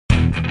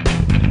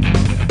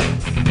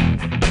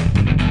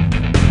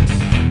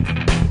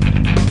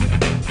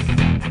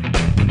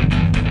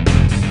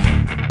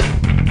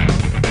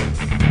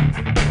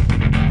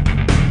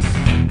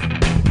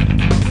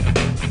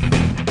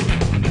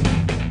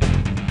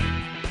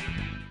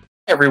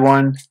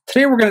Everyone,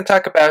 today we're going to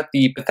talk about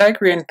the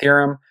Pythagorean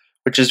Theorem,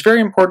 which is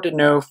very important to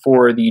know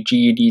for the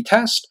GED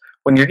test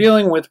when you're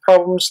dealing with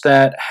problems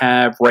that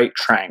have right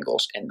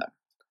triangles in them.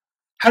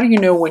 How do you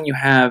know when you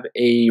have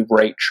a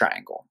right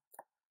triangle?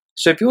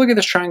 So if you look at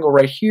this triangle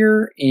right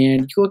here,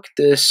 and you look at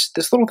this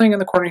little thing in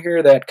the corner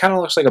here that kind of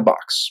looks like a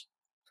box,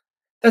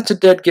 that's a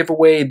dead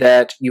giveaway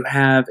that you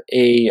have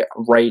a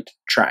right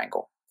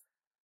triangle.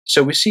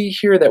 So we see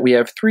here that we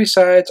have three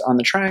sides on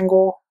the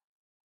triangle.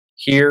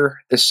 Here,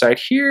 this side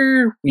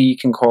here, we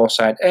can call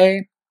side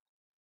A.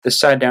 This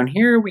side down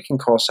here, we can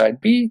call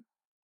side B.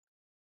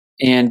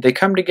 And they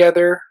come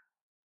together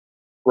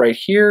right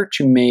here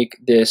to make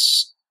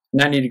this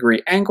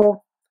 90-degree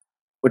angle,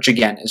 which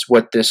again is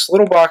what this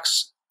little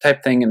box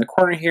type thing in the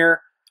corner here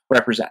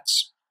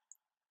represents.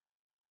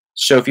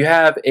 So if you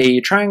have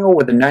a triangle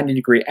with a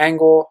 90-degree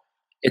angle,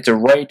 it's a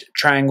right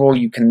triangle.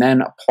 You can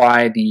then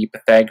apply the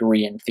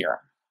Pythagorean theorem.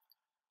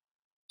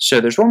 So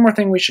there's one more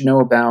thing we should know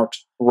about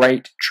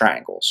right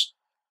triangles.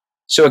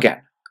 So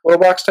again,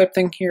 little box type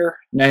thing here,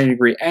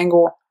 90-degree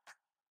angle.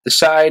 The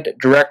side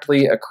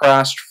directly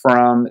across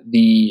from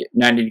the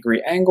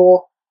 90-degree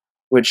angle,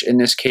 which in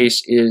this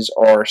case is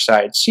our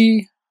side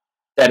C.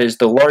 That is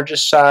the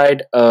largest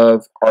side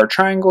of our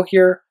triangle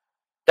here.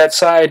 That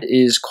side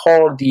is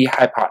called the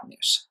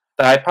hypotenuse.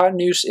 The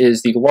hypotenuse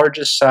is the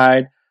largest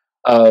side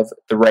of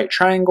the right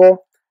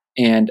triangle.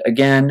 And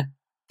again,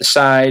 the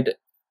side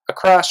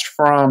across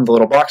from the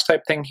little box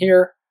type thing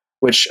here,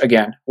 which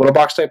again, little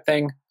box type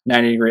thing,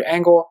 90-degree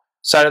angle,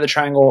 side of the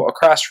triangle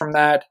across from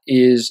that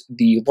is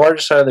the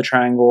largest side of the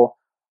triangle,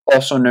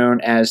 also known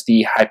as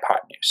the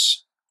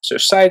hypotenuse. So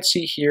side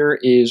C here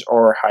is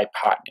our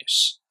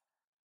hypotenuse.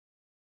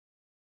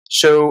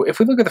 So if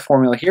we look at the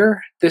formula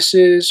here, this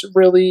is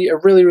really a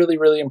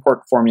really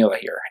important formula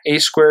here. A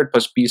squared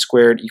plus B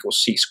squared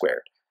equals C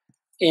squared.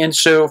 And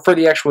so for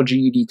the actual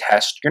GED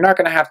test, you're not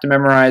going to have to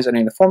memorize any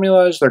of the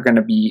formulas. They're going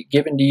to be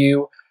given to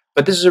you.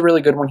 But this is a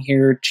really good one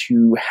here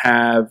to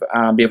have,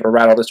 be able to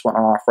rattle this one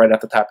off right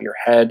off the top of your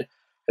head,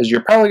 because you're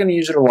probably going to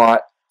use it a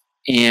lot.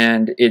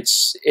 And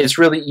it's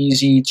really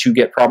easy to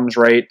get problems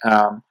right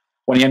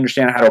when you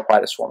understand how to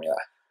apply this formula.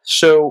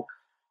 So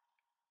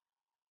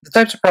the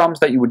types of problems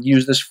that you would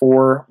use this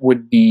for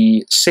would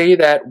be, say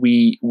that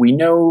we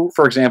know,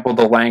 for example,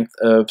 the length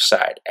of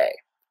side A.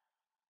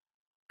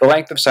 The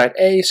length of side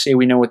A, say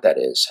we know what that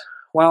is.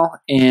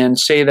 Well, and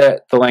say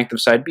that the length of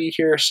side B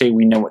here, say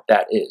we know what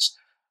that is.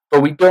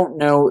 But we don't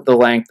know the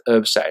length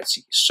of side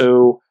C.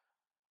 So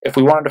if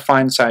we wanted to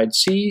find side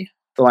C,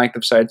 the length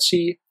of side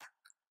C,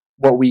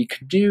 what we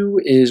could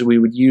do is we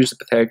would use the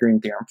Pythagorean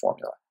theorem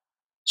formula.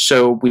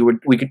 So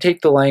we could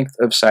take the length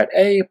of side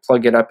A,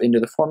 plug it up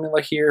into the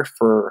formula here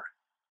for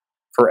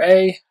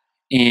A,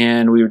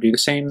 and we would do the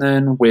same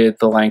then with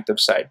the length of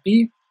side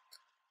B.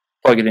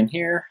 Plug it in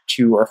here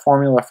to our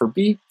formula for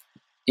B,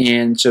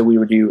 and so we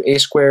would do A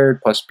squared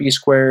plus B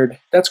squared.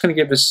 That's going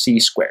to give us C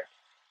squared.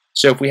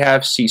 So if we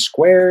have C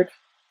squared,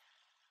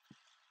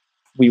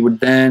 we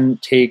would then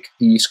take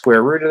the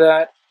square root of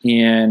that,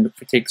 and if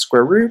we take the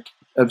square root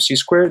of C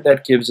squared,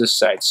 that gives us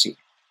side C.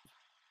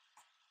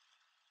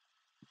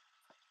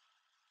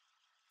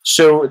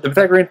 So the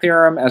Pythagorean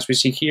theorem, as we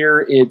see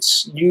here,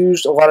 it's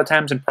used a lot of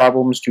times in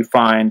problems to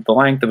find the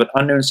length of an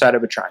unknown side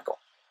of a triangle.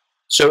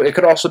 So it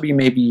could also be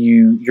maybe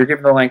you're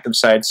given the length of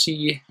side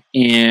C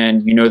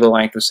and you know the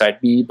length of side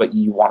B, but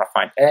you want to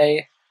find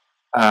A,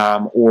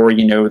 or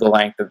you know the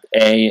length of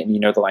A and you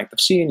know the length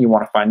of C and you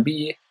want to find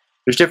B.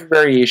 There's different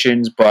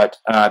variations, but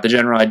the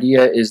general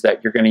idea is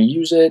that you're going to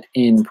use it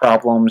in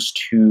problems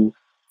to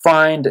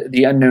find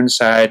the unknown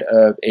side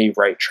of a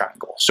right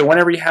triangle. So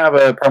whenever you have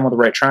a problem with a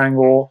right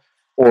triangle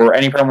or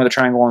any problem with a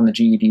triangle on the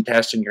GED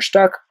test and you're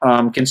stuck,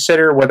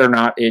 consider whether or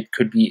not it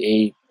could be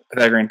a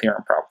Pythagorean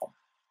theorem problem.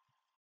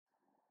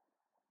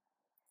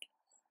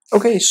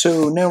 Okay,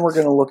 so now we're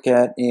going to look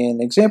at an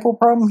example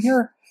problem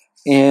here,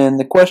 and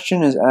the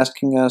question is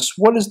asking us,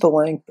 what is the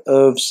length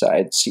of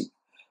side C?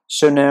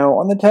 So now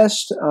on the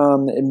test,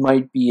 it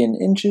might be in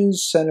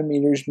inches,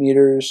 centimeters,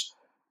 meters.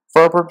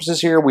 For our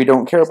purposes here, we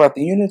don't care about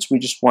the units, we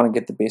just want to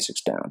get the basics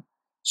down.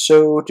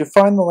 So to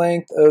find the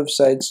length of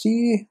side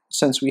C,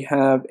 since we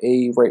have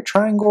a right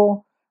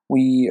triangle,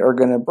 we are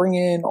going to bring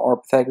in our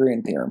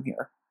Pythagorean theorem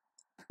here.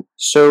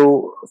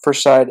 So for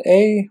side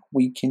A,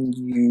 we can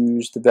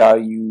use the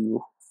value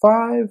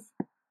 5,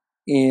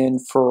 and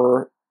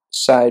for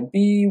side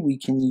B, we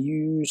can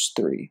use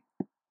 3.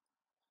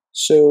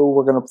 So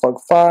we're going to plug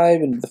 5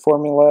 into the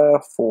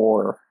formula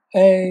for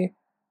A,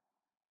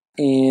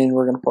 and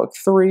we're going to plug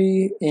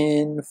 3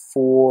 in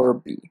for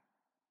B.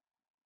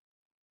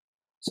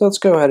 So let's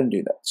go ahead and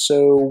do that.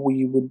 So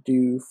we would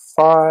do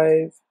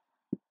 5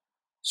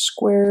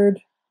 squared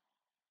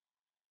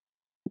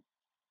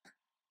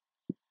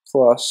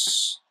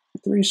plus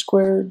 3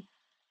 squared,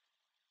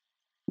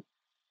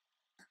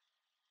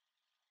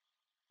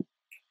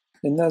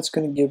 and that's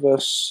going to give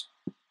us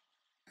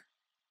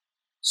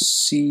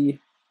C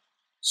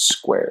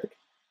squared.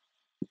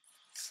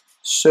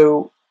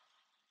 So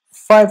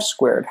 5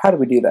 squared, how do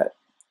we do that?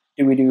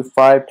 Do we do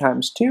 5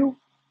 times 2?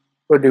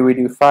 or do we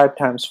do 5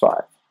 times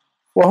 5?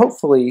 Well,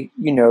 hopefully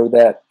you know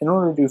that in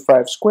order to do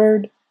 5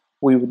 squared,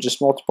 we would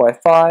just multiply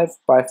 5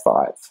 by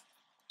 5.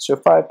 So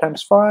 5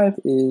 times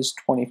 5 is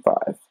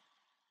 25.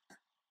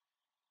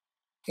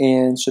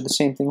 And so the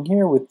same thing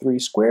here with 3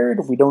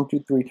 squared. We don't do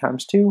 3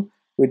 times 2,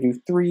 we do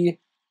 3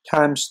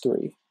 times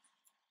 3.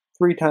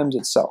 3 times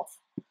itself.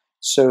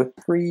 So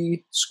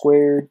 3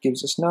 squared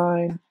gives us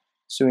 9.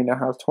 So we now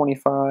have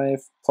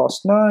 25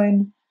 plus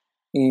 9.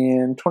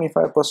 And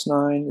 25 plus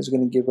 9 is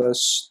going to give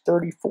us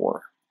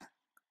 34.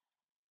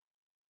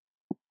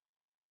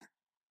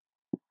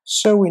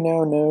 So we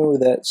now know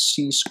that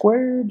c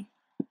squared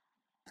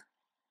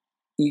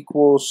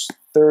equals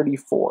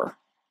 34.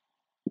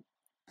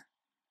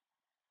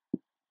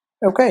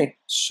 Okay,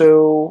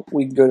 so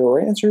we go to our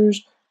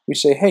answers. We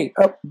say, hey,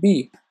 up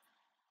B.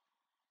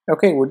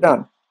 Okay, we're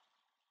done.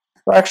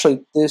 Well,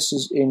 actually, this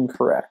is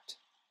incorrect.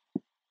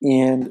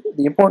 And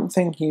the important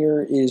thing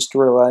here is to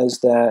realize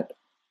that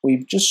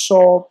we've just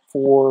solved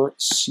for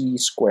c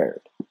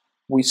squared.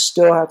 We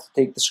still have to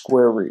take the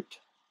square root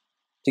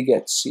to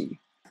get c.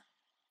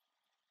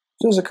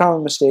 So this is a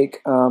common mistake.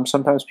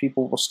 Sometimes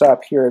people will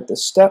stop here at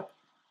this step.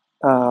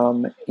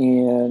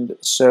 And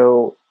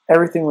so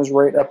everything was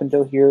right up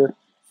until here,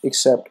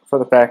 except for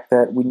the fact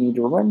that we need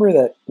to remember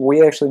that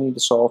we actually need to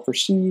solve for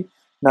c,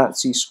 not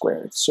c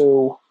squared.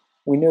 So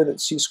we know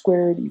that c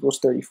squared equals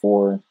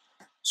 34.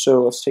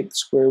 So let's take the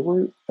square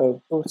root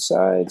of both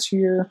sides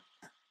here.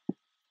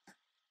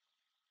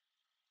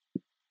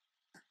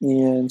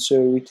 And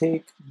so we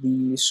take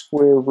the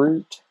square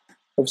root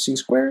of c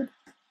squared,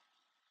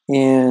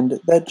 and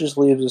that just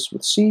leaves us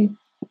with c.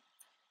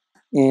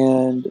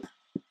 And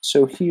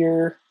so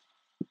here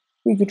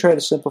we could try to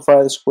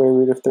simplify the square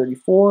root of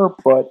 34,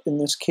 but in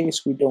this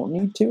case we don't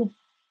need to,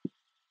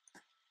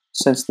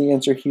 since the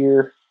answer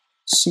here,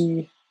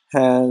 c,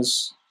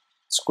 has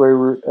square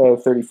root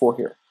of 34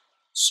 here.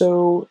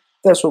 So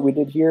that's what we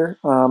did here.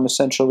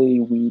 Essentially,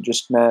 we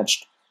just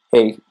matched,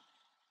 hey,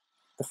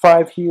 the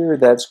 5 here,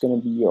 that's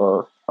going to be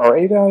our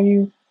a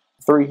value,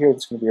 3 here,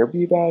 that's going to be our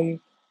b value,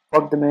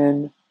 plugged them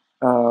in,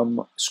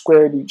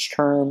 squared each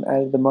term,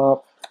 added them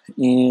up,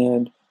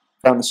 and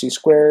found the c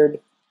squared.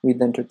 We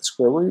then took the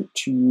square root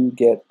to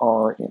get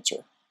our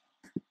answer.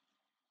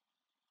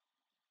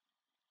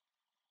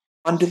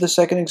 On to the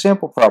second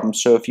example problem.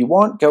 So if you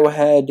want, go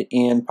ahead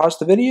and pause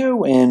the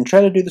video and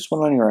try to do this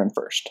one on your own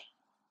first.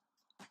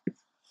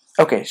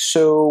 Okay,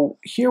 so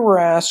here we're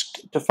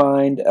asked to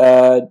find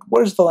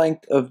what is the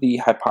length of the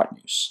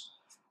hypotenuse.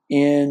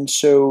 And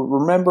so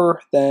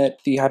remember that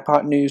the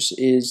hypotenuse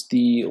is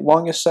the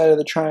longest side of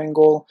the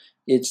triangle.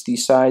 It's the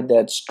side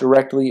that's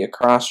directly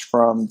across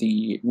from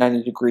the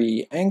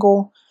 90-degree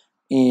angle.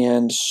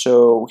 And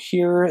so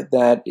here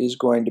that is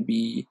going to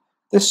be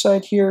this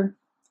side here.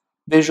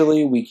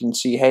 Visually we can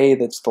see, hey,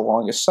 that's the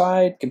longest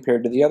side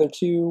compared to the other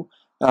two.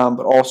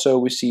 But also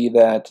we see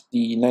that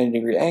the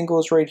 90-degree angle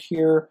is right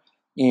here.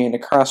 And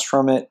across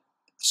from it,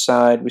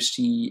 side we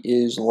see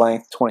is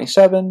length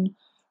 27.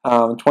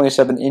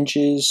 27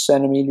 inches,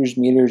 centimeters,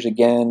 meters,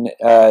 again,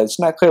 it's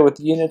not clear what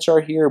the units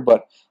are here,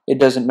 but it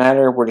doesn't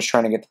matter, we're just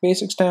trying to get the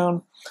basics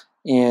down.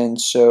 And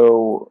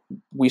so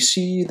we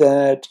see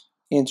that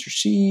answer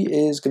C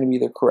is going to be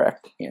the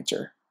correct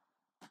answer.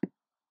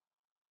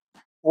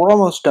 We're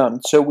almost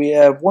done, so we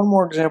have one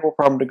more example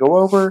problem to go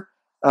over.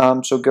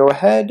 So go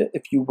ahead,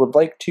 if you would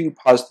like to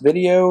pause the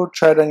video,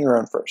 try it on your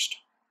own first.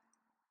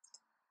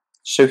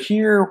 So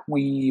here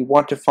we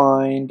want to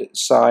find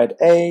side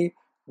A.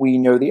 We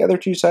know the other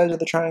two sides of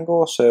the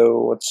triangle,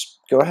 so let's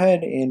go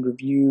ahead and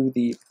review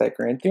the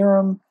Pythagorean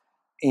Theorem.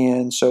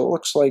 And so it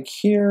looks like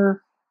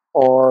here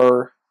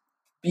our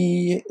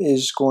B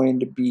is going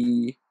to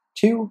be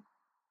 2.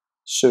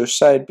 So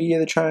side B of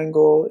the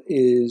triangle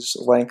is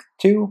length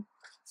 2.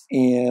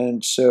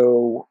 And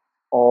so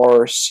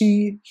our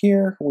C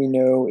here we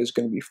know is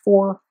going to be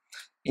 4.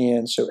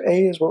 And so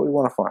A is what we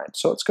want to find.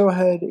 So let's go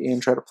ahead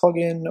and try to plug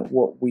in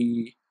what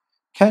we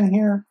can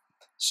here.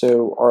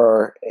 So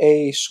our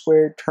a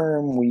squared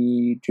term,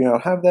 we do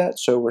not have that,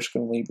 so we're just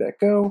going to leave that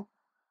go.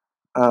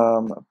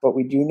 But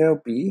we do know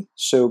b,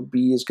 so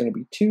b is going to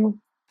be 2.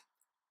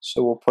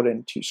 So we'll put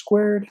in 2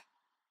 squared,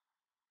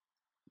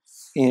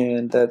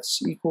 and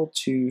that's equal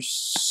to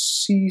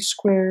c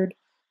squared.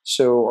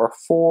 So our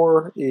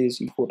 4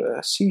 is equal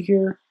to c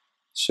here,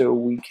 so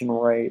we can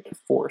write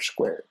 4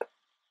 squared.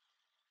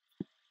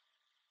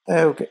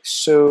 Okay,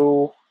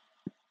 so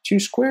 2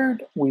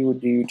 squared, we would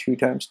do 2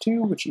 times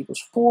 2, which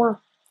equals 4.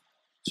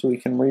 So we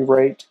can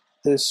rewrite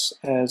this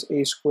as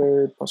a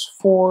squared plus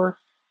 4,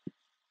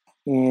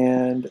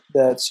 and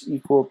that's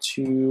equal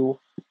to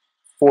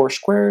 4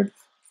 squared.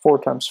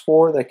 4 times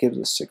 4, that gives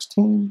us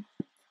 16.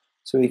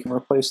 So we can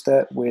replace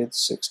that with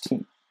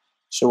 16.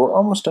 So we're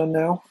almost done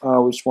now.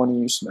 We just want to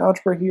use some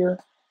algebra here,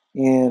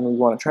 and we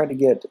want to try to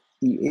get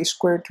the a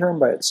squared term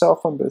by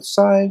itself on both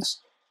sides.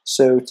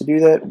 So to do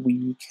that,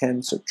 we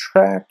can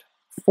subtract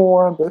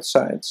 4 on both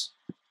sides.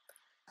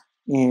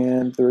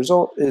 And the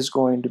result is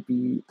going to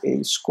be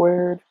a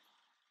squared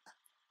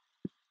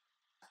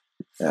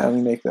Let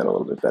me make that a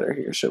little bit better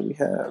here. So we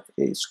have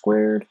a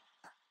squared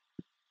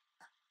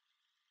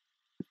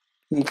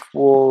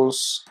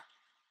equals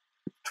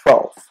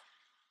 12.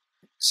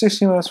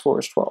 16 minus 4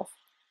 is 12.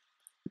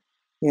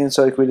 And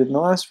so like we did in the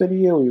last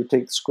video, we would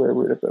take the square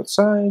root of both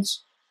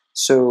sides.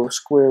 So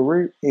square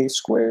root a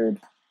squared.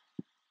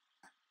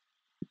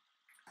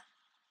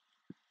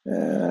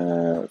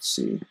 Let's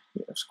see.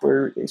 We have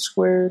square root a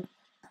squared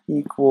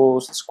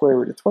equals the square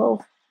root of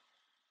 12.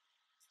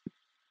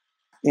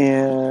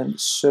 And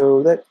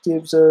so that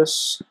gives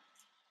us,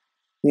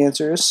 the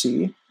answer is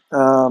C.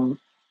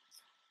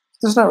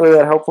 This is not really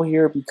that helpful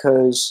here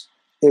because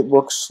it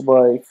looks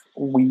like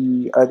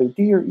either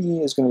D or E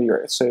is going to be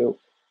right. So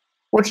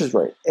which is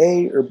right,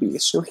 A or B?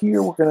 So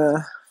here we're going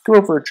to go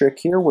over a trick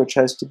here which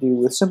has to do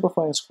with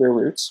simplifying square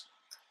roots.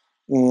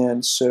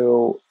 And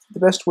so the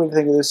best way to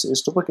think of this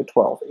is to look at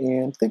 12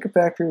 and think of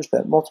factors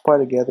that multiply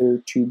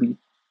together to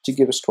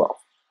give us 12.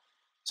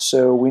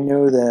 So we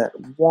know that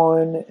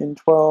 1 and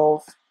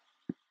 12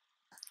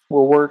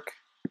 will work,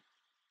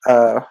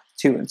 2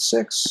 and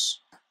 6,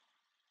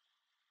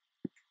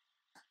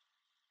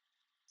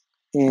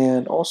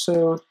 and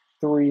also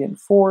 3 and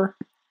 4.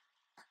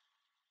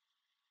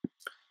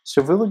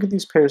 So if we look at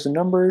these pairs of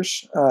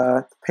numbers,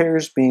 the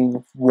pairs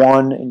being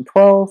 1 and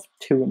 12,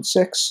 2 and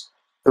 6,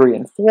 3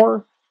 and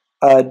 4,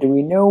 do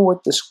we know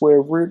what the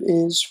square root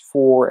is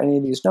for any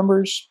of these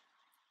numbers?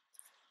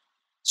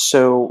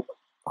 So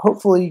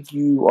hopefully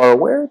you are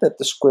aware that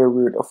the square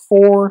root of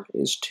 4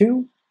 is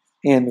 2,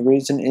 and the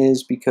reason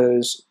is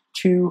because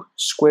 2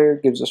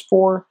 squared gives us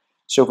 4,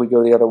 so if we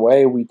go the other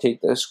way, we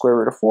take the square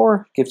root of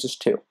 4, gives us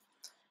 2.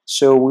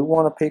 So we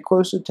want to pay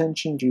close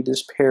attention to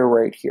this pair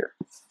right here.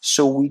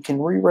 So we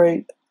can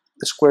rewrite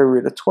the square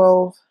root of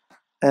 12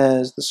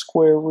 as the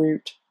square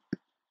root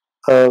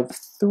of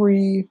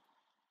 3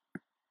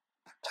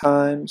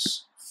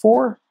 times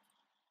 4.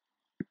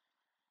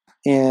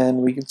 And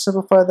we can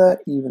simplify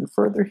that even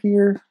further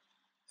here,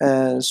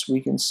 as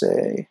we can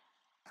say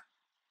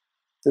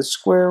the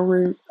square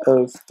root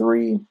of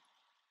 3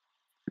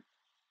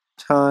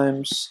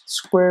 times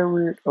square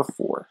root of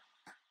 4.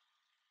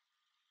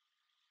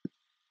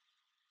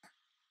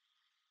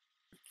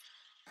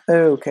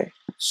 Okay,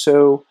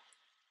 so,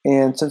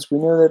 and since we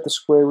know that the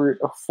square root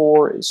of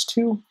 4 is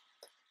 2,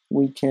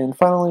 we can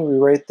finally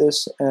rewrite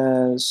this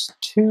as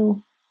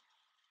 2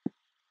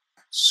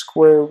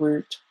 square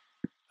root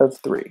of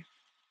 3.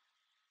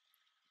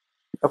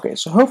 Okay,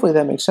 so hopefully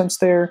that makes sense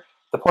there.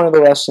 The point of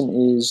the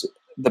lesson is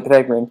the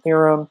Pythagorean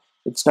Theorem.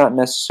 It's not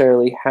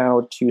necessarily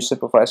how to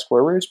simplify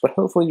square roots, but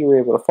hopefully you were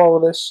able to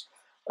follow this.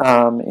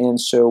 And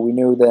so we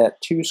know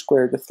that 2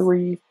 square root of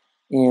 3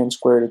 and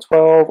square root of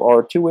 12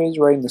 are two ways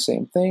of writing the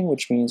same thing,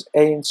 which means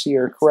A and C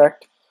are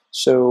correct.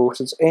 So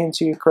since A and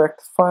C are correct,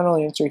 the final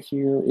answer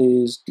here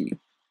is D.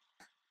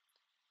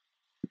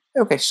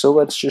 Okay, so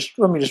let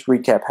me just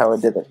recap how I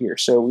did that here.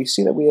 So we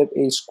see that we have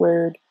A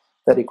squared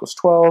that equals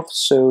 12.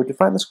 So to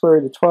find the square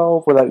root of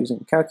 12 without using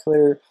a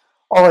calculator,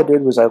 all I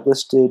did was I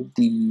listed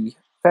the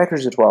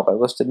factors of 12. I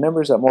listed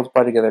numbers that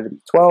multiply together to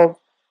be 12.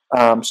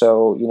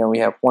 So, you know, we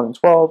have 1 and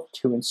 12,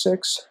 2 and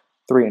 6,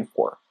 3 and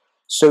 4.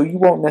 So you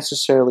won't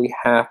necessarily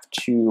have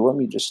to, let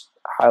me just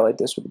highlight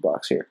this with the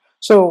box here.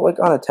 So like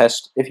on a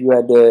test, if you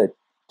had to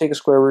take a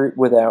square root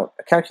without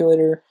a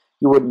calculator,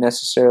 you wouldn't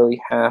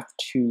necessarily have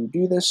to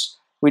do this.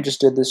 We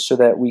just did this so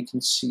that we can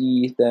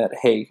see that,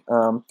 hey,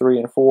 3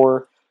 and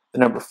 4, the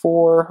number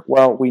 4,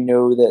 well, we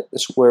know that the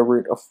square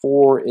root of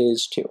 4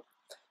 is 2.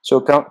 So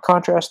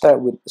contrast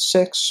that with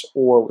 6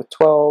 or with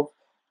 12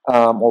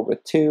 or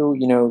with 2.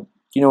 You know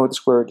what the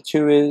square root of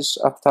 2 is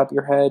off the top of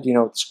your head. You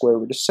know what the square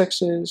root of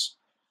 6 is.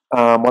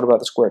 What about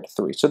the square root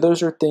of 3? So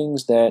those are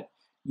things that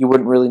you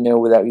wouldn't really know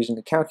without using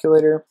a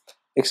calculator,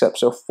 except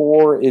so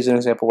 4 is an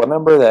example of a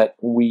number that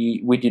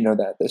we do know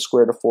that the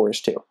square root of 4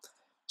 is 2.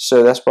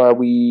 So that's why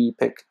we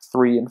pick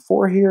 3 and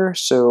 4 here.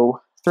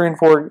 So 3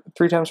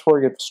 times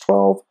 4 gives us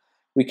 12.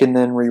 We can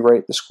then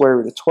rewrite the square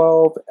root of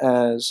 12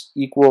 as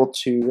equal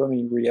to, let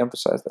me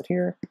re-emphasize that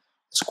here, the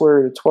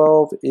square root of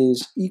 12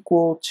 is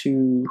equal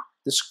to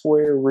the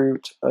square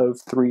root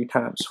of 3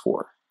 times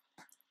 4.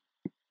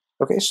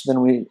 Okay, so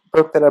then we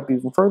broke that up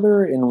even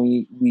further, and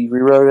we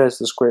rewrote it as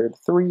the square root of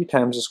 3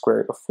 times the square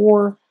root of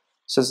 4.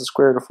 Since the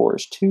square root of 4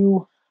 is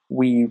 2,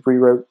 we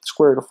rewrote the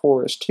square root of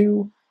 4 as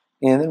 2,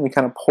 and then we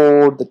kind of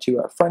pulled the 2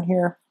 out front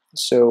here,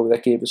 so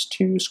that gave us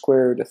 2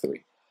 square root of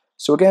 3.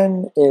 So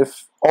again,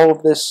 if all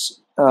of this,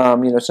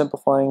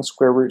 simplifying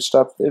square root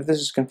stuff, if this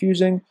is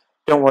confusing,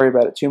 don't worry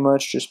about it too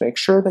much. Just make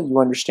sure that you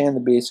understand the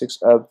basics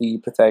of the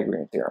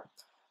Pythagorean Theorem.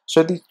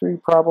 So these 3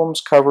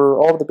 problems cover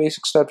all of the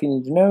basic stuff you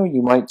need to know.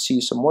 You might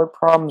see some word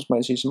problems,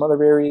 might see some other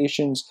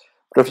variations,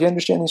 but if you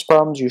understand these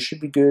problems, you should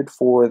be good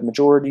for the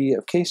majority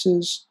of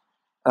cases.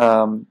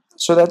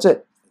 So that's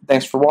it.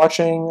 Thanks for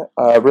watching.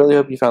 I really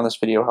hope you found this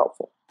video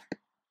helpful.